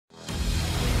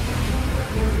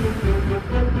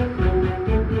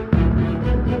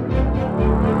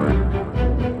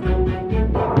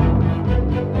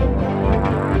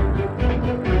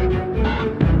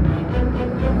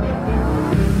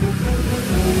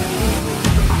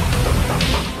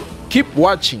Keep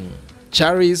watching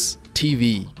Charis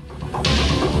TV.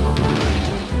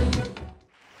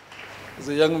 As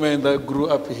a young man that grew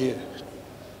up here,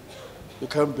 you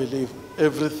can't believe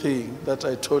everything that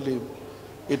I told him.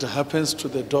 It happens to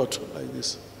the dot like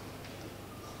this.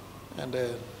 And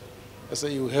I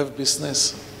say, you have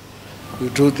business, you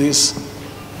do this.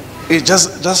 It's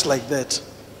just like that.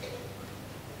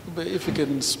 But if you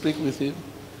can speak with him,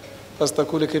 Pastor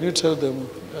Kule, can you tell them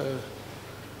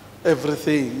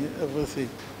everything?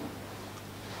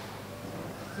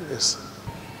 Yes.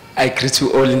 I greet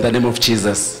you all in the name of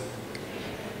Jesus.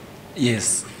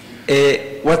 Yes.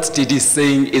 What Didi is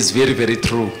saying is very, very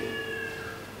true.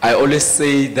 I always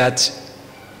say that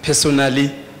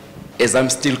personally, as I'm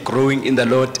still growing in the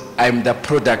Lord, I'm the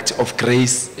product of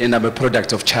grace and I'm a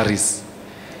product of Charis.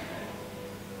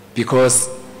 Because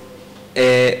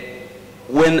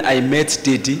when I met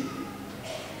Didi,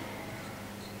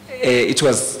 it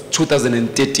was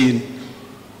 2013,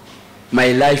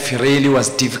 my life really was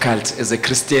difficult as a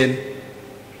Christian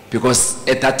because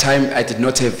at that time I did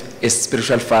not have a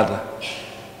spiritual father.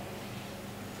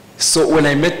 So when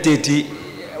I met Didi,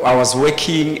 I was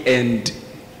working and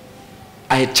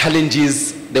I had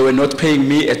challenges. They were not paying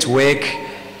me at work.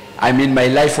 I mean, my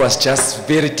life was just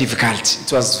very difficult.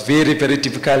 It was very, very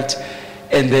difficult.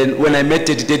 And then when I met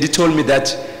Didi, Didi told me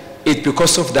that it's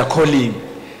because of the calling.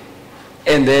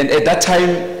 And then at that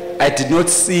time, I did not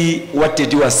see what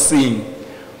Didi was seeing.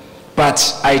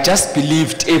 But I just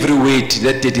believed every word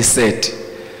that Didi said.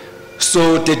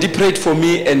 So Didi prayed for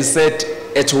me and said,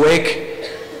 at work,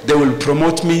 they will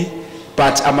promote me,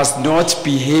 but I must not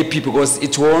be happy because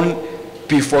it won't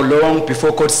be for long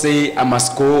before God say I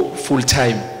must go full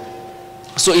time.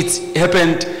 So it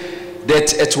happened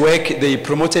that at work they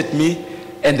promoted me,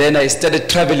 and then I started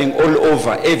traveling all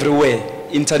over, everywhere,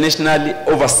 internationally,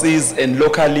 overseas and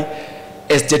locally,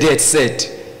 as Didi had said.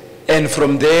 And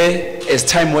from there, as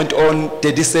time went on,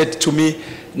 Didi said to me,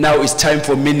 now it's time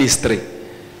for ministry.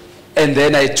 And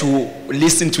then I had to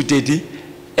listen to Didi,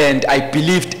 and I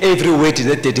believed every word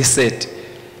that Didi said.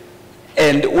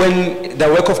 And when the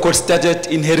work of God started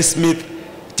in Harrismith,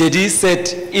 Didi said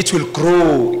it will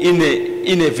grow in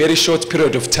a very short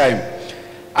period of time.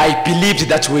 I believed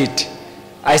that word.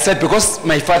 I said, because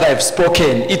my father has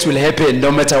spoken, it will happen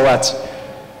no matter what.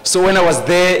 So when I was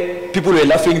there, people were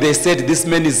laughing. They said, this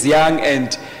man is young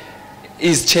and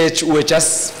his church were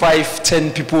just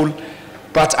 5-10 people.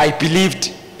 But I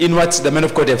believed in what the man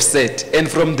of God have said. And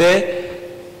from there,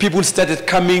 people started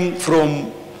coming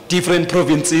from different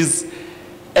provinces.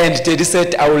 And Didi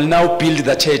said, I will now build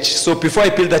the church. So before I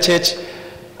built the church,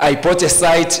 I bought a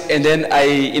site, and then I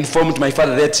informed my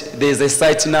father that there's a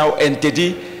site now, and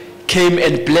Didi came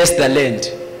and blessed the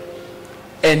land.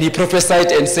 And he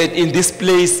prophesied and said, in this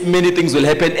place, many things will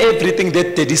happen. Everything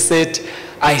that Didi said,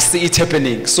 I see it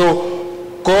happening.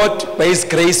 So God, by his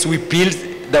grace, we built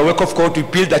the work of God, we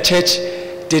built the church.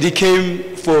 Didi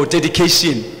came for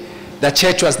dedication. The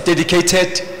church was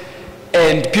dedicated.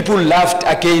 And people laughed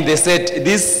again. They said,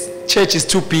 this church is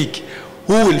too big.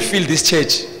 Who will fill this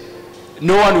church?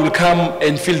 No one will come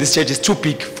and fill this church. It's too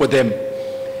big for them.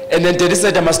 And then Didi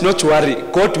said, I must not worry.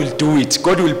 God will do it.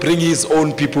 God will bring his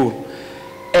own people.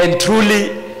 And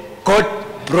truly, God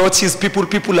brought his people.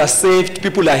 People are saved.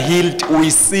 People are healed. We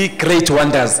see great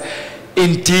wonders.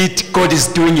 Indeed, God is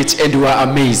doing it, and we are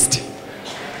amazed.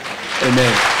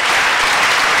 Amen.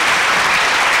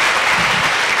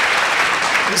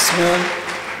 This man,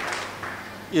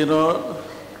 you know,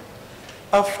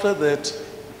 after that,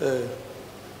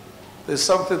 there's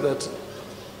something that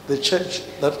that church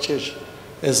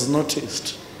has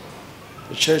noticed.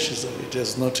 The church it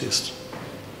has noticed.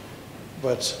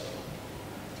 But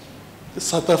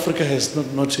South Africa has not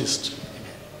noticed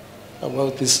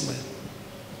about this man.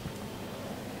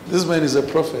 This man is a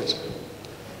prophet.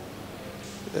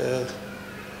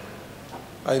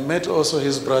 I met also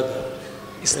his brother.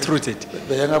 It's true,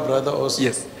 The younger brother also.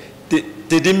 Yes.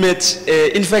 Didi met,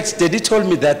 in fact, Didi told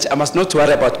me that I must not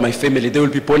worry about my family. They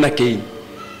will be born again.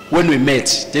 When we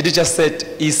met, Didi just said,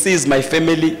 he sees my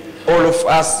family, all of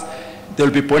us, they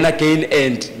will be born again,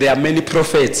 and there are many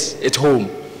prophets at home.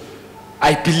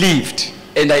 I believed,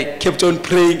 and I kept on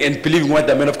praying and believing what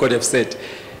the man of God have said.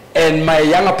 And my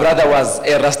younger brother was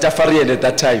a Rastafarian at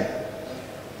that time.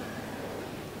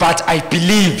 But I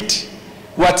believed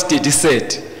what Didi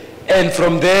said. And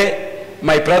from there,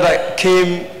 my brother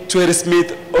came to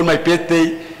Harrismith on my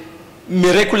birthday.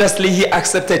 Miraculously, he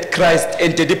accepted Christ,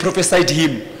 and Didi prophesied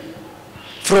him.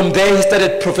 From there, he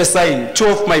started prophesying. 2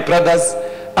 of my brothers,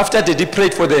 after Didi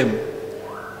prayed for them,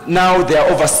 now they are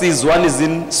overseas. One is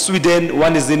in Sweden,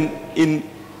 one is in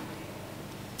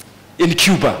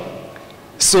Cuba.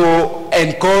 So,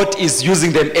 and God is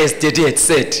using them as Daddy had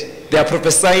said. They are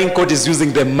prophesying, God is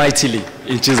using them mightily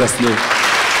in Jesus' name.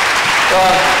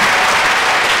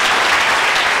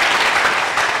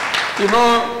 You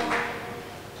know,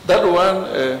 that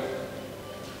one,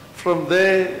 from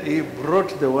there, he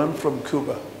brought the one from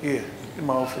Cuba here in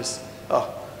my office.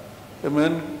 The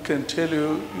man can tell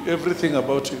you everything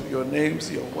about you, your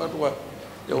names, your what.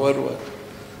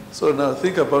 So now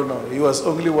think about now, he was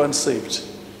only one saved.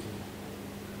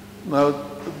 Now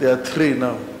there are 3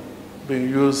 now being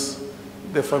used,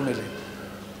 the family.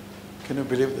 Can you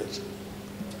believe that?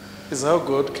 It's how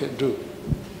God can do.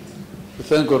 We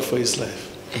thank God for his life.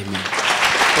 Amen.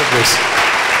 God bless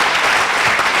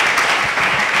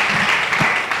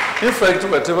you. In fact,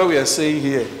 whatever we are saying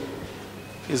here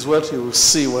is what you will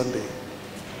see one day.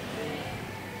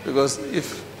 Because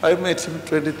if I met him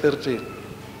 2013,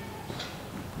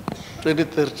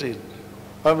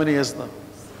 how many years now?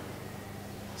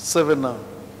 7 now.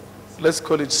 Let's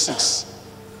call it 6.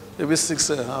 Maybe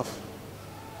 6.5. The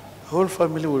whole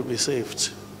family will be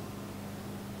saved.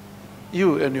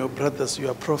 You and your brothers, you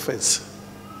are prophets.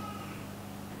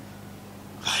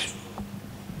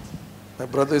 My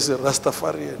brother is a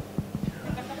Rastafarian.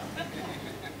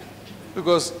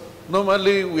 Because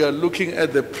normally we are looking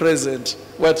at the present,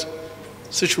 what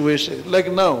situation?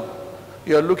 Like now,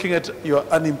 you are looking at your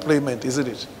unemployment, isn't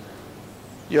it?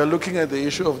 You are looking at the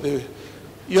issue of the,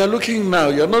 you are looking now,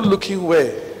 you are not looking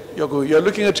where you're going. You are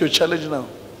looking at your challenge now,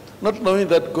 not knowing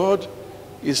that God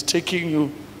is taking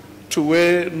you to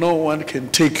where no one can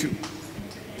take you.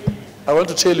 I want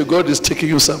to tell you, God is taking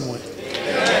you somewhere.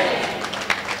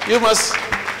 You must,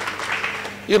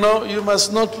 you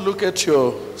must not look at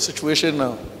your situation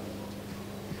now.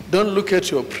 Don't look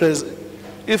at your present.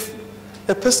 If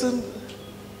a person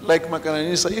like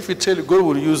Makananisa, if he tell you God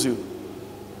will use you,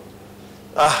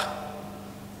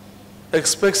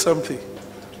 expect something.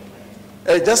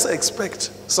 Just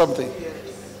expect something.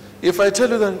 If I tell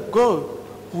you that God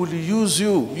will use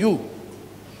you,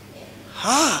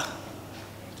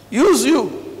 use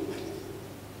you.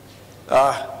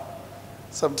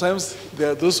 Sometimes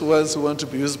there are those ones who want to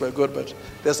be used by God, but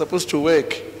they're supposed to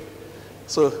work.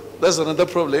 So that's another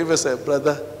problem. If I say,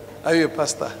 brother, are you a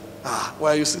pastor?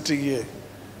 Why are you sitting here?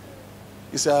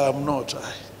 You say, I'm not.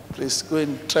 Please go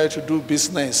and try to do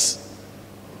business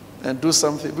and do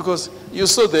something. Because you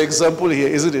saw the example here,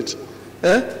 isn't it?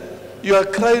 You are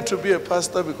crying to be a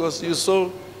pastor because you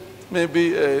saw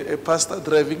maybe a pastor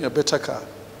driving a better car.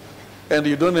 And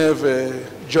you don't have a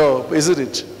job, isn't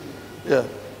it? Yeah.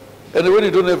 And when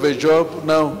you don't have a job,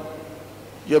 now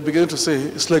you're beginning to say,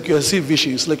 it's like you're seeing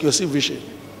vision, it's like you're seeing vision.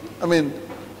 I mean,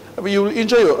 you will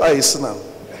enjoy your eyes now.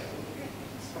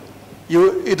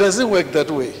 It doesn't work that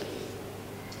way.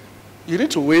 You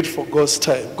need to wait for God's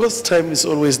time. God's time is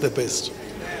always the best.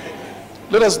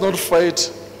 Let us not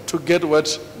fight to get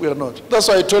what we are not. That's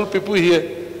why I told people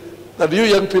here that you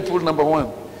young people, number one,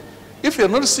 if you're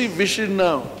not seeing vision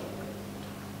now,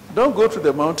 don't go to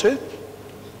the mountain.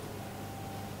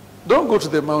 Don't go to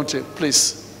the mountain,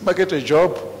 please. Get a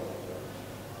job.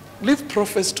 Leave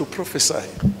prophets to prophesy.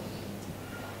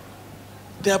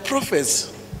 They are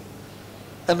prophets.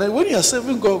 And then when you are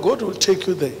serving God, God will take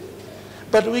you there.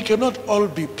 But we cannot all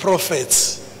be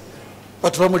prophets.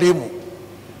 But you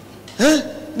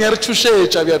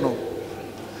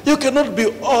cannot be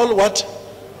all what?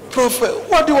 Prophet.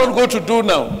 What do you want God to do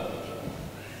now?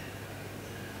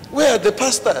 Where are the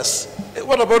pastors?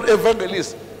 What about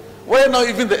evangelists? Why now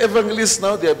even the evangelists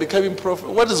now they are becoming prophets?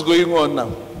 What is going on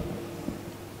now?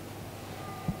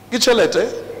 Get your letter.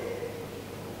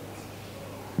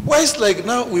 Why is like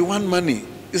now we want money?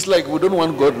 It's like we don't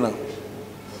want God now.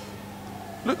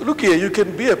 Look here, you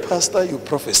can be a pastor, you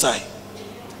prophesy.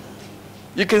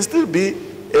 You can still be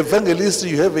evangelist,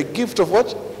 you have a gift of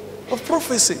what? Of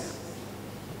prophecy.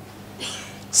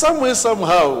 Somewhere,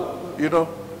 somehow, you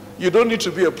don't need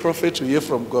to be a prophet to hear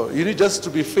from God. You need just to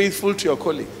be faithful to your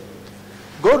calling.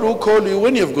 God will call you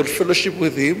when you have got fellowship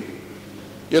with him.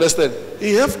 You understand?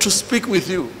 He has to speak with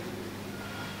you.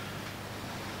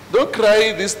 Don't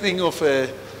cry this thing of, I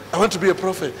want to be a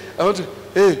prophet. I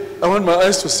want my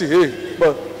eyes to see. Hey,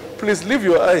 but please leave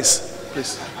your eyes.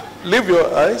 Please. Leave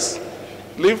your eyes.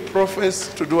 Leave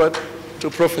prophets to do what? To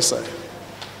prophesy.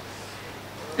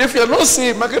 If you're not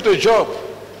seeing, get a job.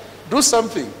 Do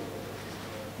something.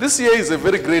 This year is a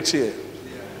very great year.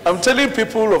 I'm telling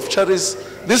people of Charis,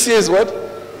 this year is what?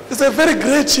 It's a very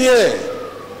great year.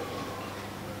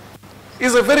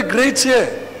 It's a very great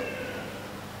year.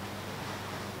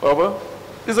 Baba,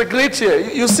 it's a great year.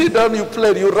 You sit down, you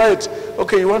plan, you write.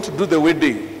 Okay, you want to do the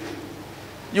wedding.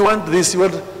 You want this,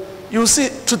 you see,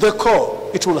 to the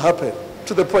core, it will happen.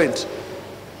 to the point.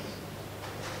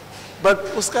 But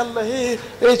uskala hey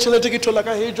chelete ki thola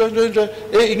ka hey join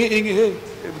hey ingi hey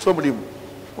mthomlimu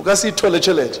ukasi thole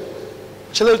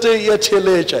chelete ya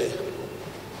chelecha.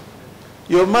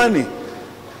 Your money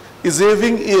is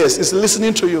having ears, is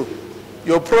listening to you.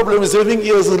 Your problem is having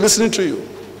ears, is listening to you.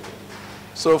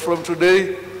 So from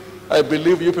today, I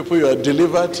believe you people, you are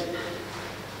delivered.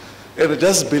 And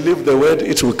just believe the word,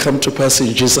 it will come to pass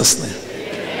in Jesus' name.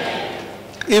 Amen.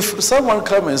 If someone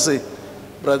come and say,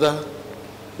 brother,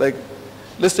 like,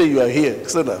 let's say you are here,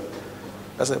 stand up.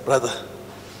 I say, brother,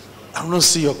 I don't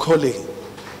see your calling.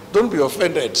 Don't be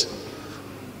offended.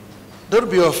 Don't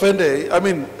be offended. I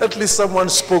mean, at least someone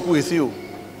spoke with you.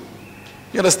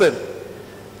 You understand?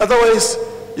 Otherwise,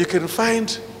 you can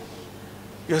find,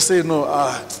 you say, no,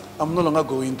 I'm no longer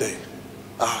going there.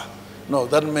 No,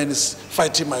 that man is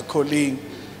fighting my calling.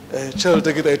 Child,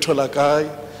 take it, I told a guy,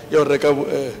 you're reka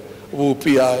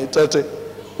wupi, I tate,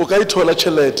 ukai tola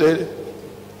chelete,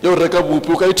 you're reka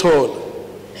wupi, ukai tola.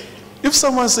 If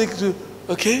someone says to you,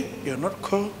 okay, you're not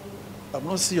called, I'm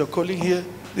not seeing your calling here,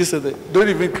 this and that, don't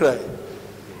even cry.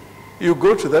 You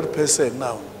go to that person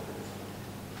now.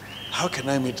 How can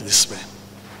I meet this man?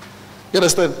 You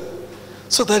understand?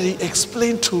 So that he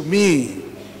explained to me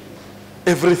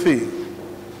everything.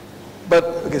 But,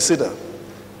 okay, sit down.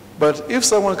 But if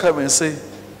someone come and say,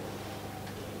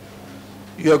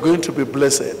 you are going to be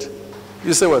blessed,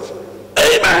 you say what?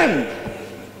 Amen!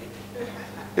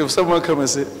 If someone come and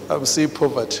say, I'm seeing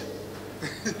poverty.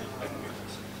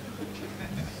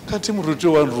 I'm sure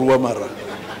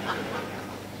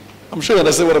you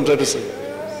understand what I'm trying to say.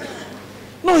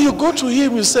 No, you go to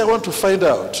him, you say, I want to find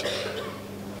out.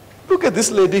 Look at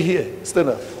this lady here. Stand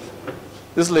up.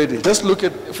 This lady. Just look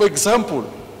at, for example,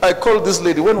 I called this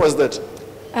lady. When was that?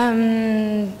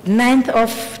 9th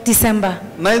of December.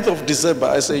 9th of December.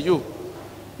 I say, you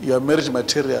are marriage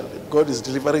material. God is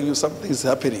delivering you. Something is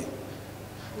happening.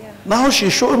 Yeah. Now she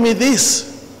showed me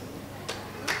this.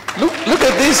 Look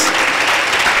at this.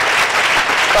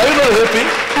 Are you not happy?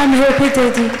 I'm happy,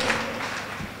 Daddy.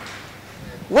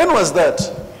 When was that?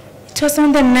 It was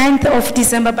on the 9th of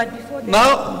December, but before the...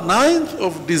 Now, 9th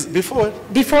of this, before?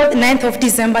 Before the 9th of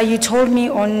December, you told me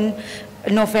on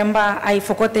November, I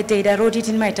forgot the date, I wrote it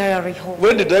in my diary home.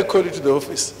 When did I call you to the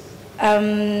office?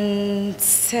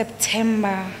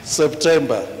 September.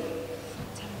 September.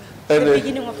 And the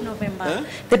beginning of November. Huh?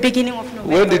 The beginning of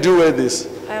November. When did you wear this?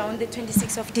 On the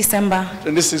 26th of December.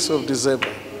 26th of December.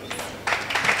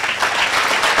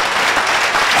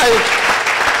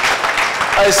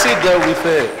 I sit down with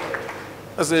her.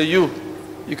 I say, you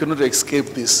cannot escape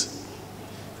this.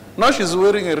 Now she's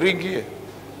wearing a ring here.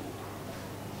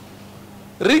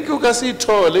 Ring you can see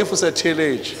tall if it's a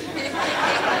teenage.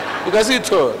 You can see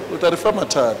tall with a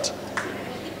reformatad.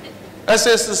 I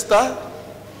say, sister,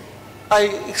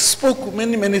 I spoke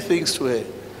many things to her.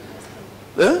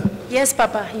 Huh? Yes,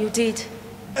 Papa, you did.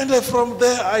 And from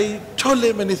there, I told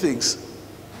her many things.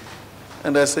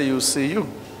 And I say, you see, you.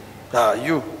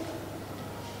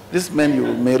 This man, you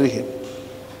will marry him.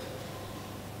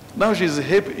 Now she's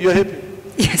happy. You're happy?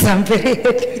 Yes, I'm very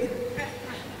happy.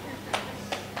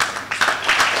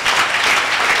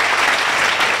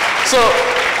 So,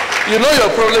 you know your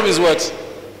problem is what?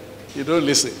 You don't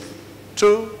listen.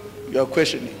 2, you're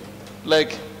questioning.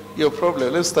 Like, your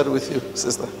problem. Let's start with you,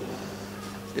 sister.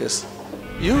 Yes.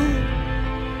 You